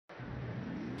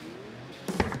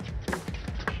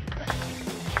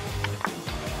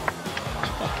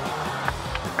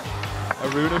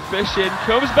Aruna fishing,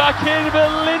 comes back in, but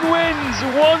Lin wins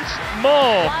once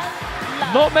more.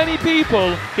 Not many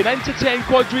people can entertain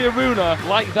Quadri Aruna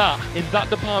like that in that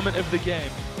department of the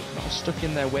game. Not as stuck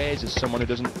in their ways as someone who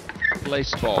doesn't play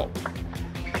sport.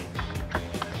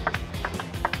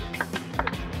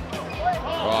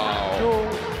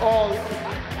 Wow.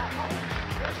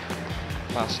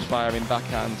 Fast firing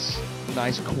backhands,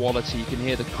 nice quality. You can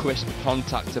hear the crisp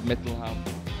contact of Mittelham.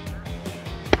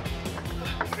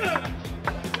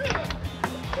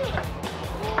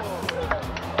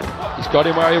 He's got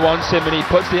him where he wants him, and he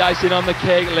puts the icing on the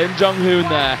cake. Lim Jong-hoon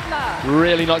there,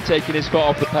 really not taking his foot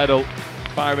off the pedal.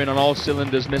 Firing on all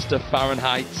cylinders, Mr.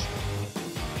 Fahrenheit.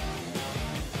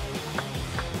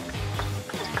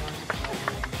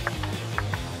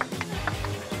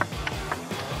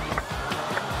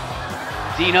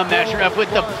 Dina Meshref with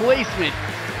the placement,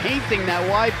 painting that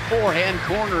wide forehand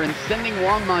corner and sending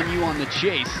Wang Manyu on the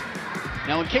chase.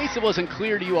 Now, in case it wasn't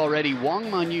clear to you already, Wang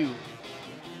Manyu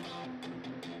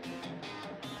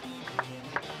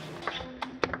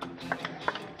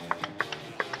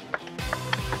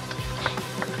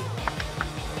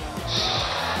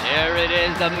there it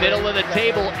is, the middle of the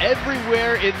table,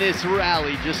 everywhere in this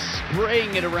rally, just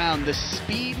spraying it around. The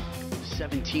speed,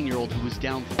 17-year-old who was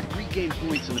down 3 game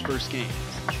points in the first game.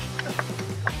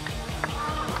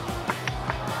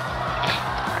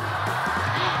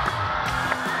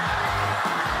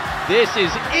 This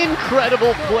is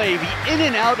incredible play. The in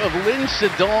and out of Lin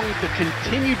Shidong, the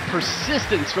continued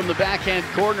persistence from the backhand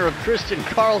corner of Christian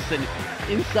Carlsen.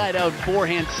 Inside out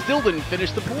forehand, still didn't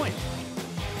finish the point.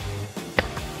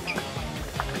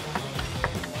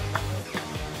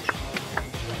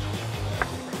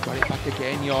 Got it back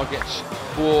again, Jorgic.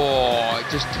 Whoa, it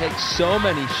just takes so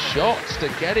many shots to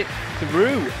get it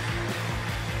through.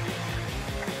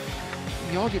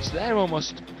 Jorgic there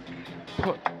almost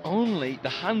put only the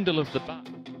handle of the bat.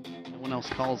 No one else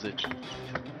calls it.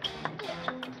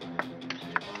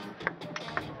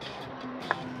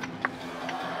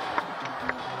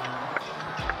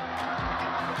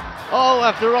 Oh,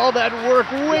 after all that work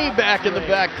way back in the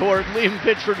backcourt, Liam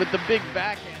Pitchford with the big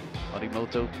backhand.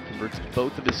 Harimoto converts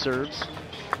both of his serves.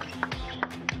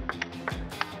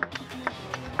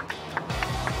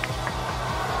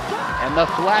 And the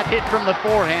flat hit from the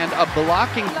forehand, a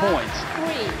blocking point.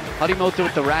 Harimoto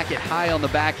with the racket high on the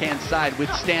backhand side,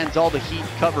 withstands all the heat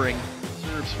covering.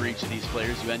 Serves for each of these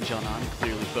players. Yuan Jianan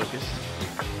clearly focused.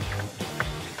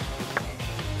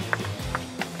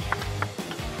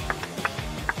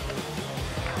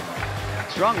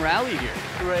 Strong rally here.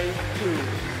 Grade 2.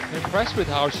 I'm impressed with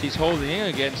how she's holding in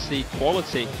against the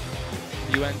quality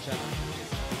of Yuan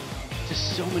Jianan.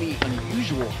 Just so many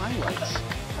unusual highlights.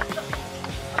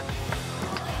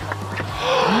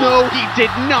 No, he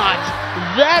did not.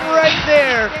 That right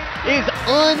there is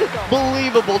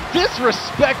unbelievable.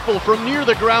 Disrespectful from near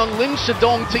the ground. Lin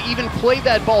Shidong to even play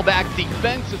that ball back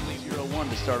defensively. 0-1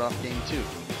 to start off game 2.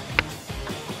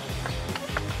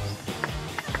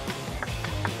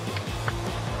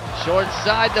 Short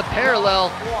side to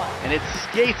parallel, and it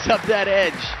skates up that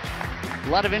edge. A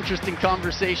lot of interesting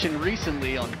conversation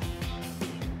recently on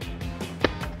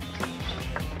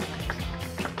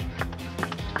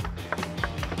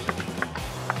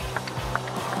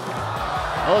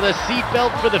oh, the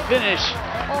seatbelt for the finish.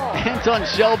 Anton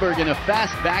Schellberg in a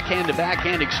fast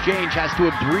backhand-to-backhand exchange has to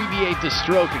abbreviate the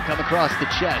stroke and come across the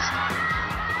chest.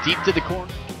 Deep to the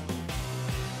corner.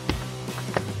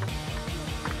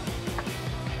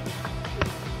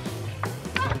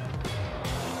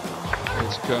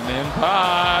 It's coming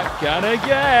back, and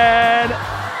again.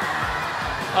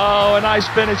 Oh, a nice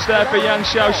finish there for Yang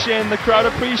Xiaoxin. The crowd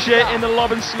appreciating the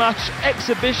lob and smash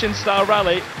exhibition style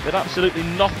rally, but absolutely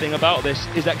nothing about this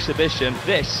is exhibition.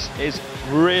 This is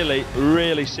really,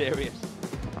 really serious.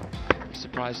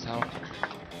 Surprised how.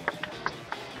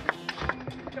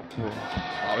 Whoa,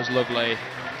 that was lovely.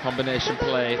 Combination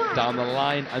play down the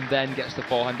line and then gets the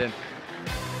forehand in.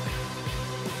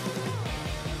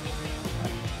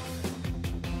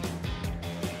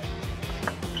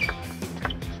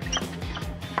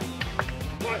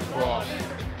 Whoa,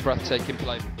 breathtaking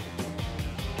play.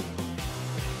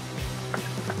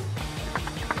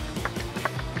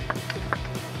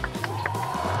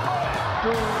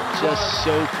 Just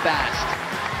so fast.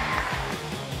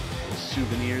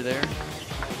 Souvenir there.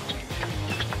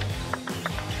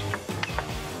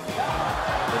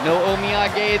 But no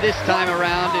Omiyage this time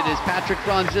around. It is Patrick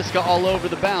Franziska all over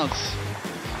the bounce.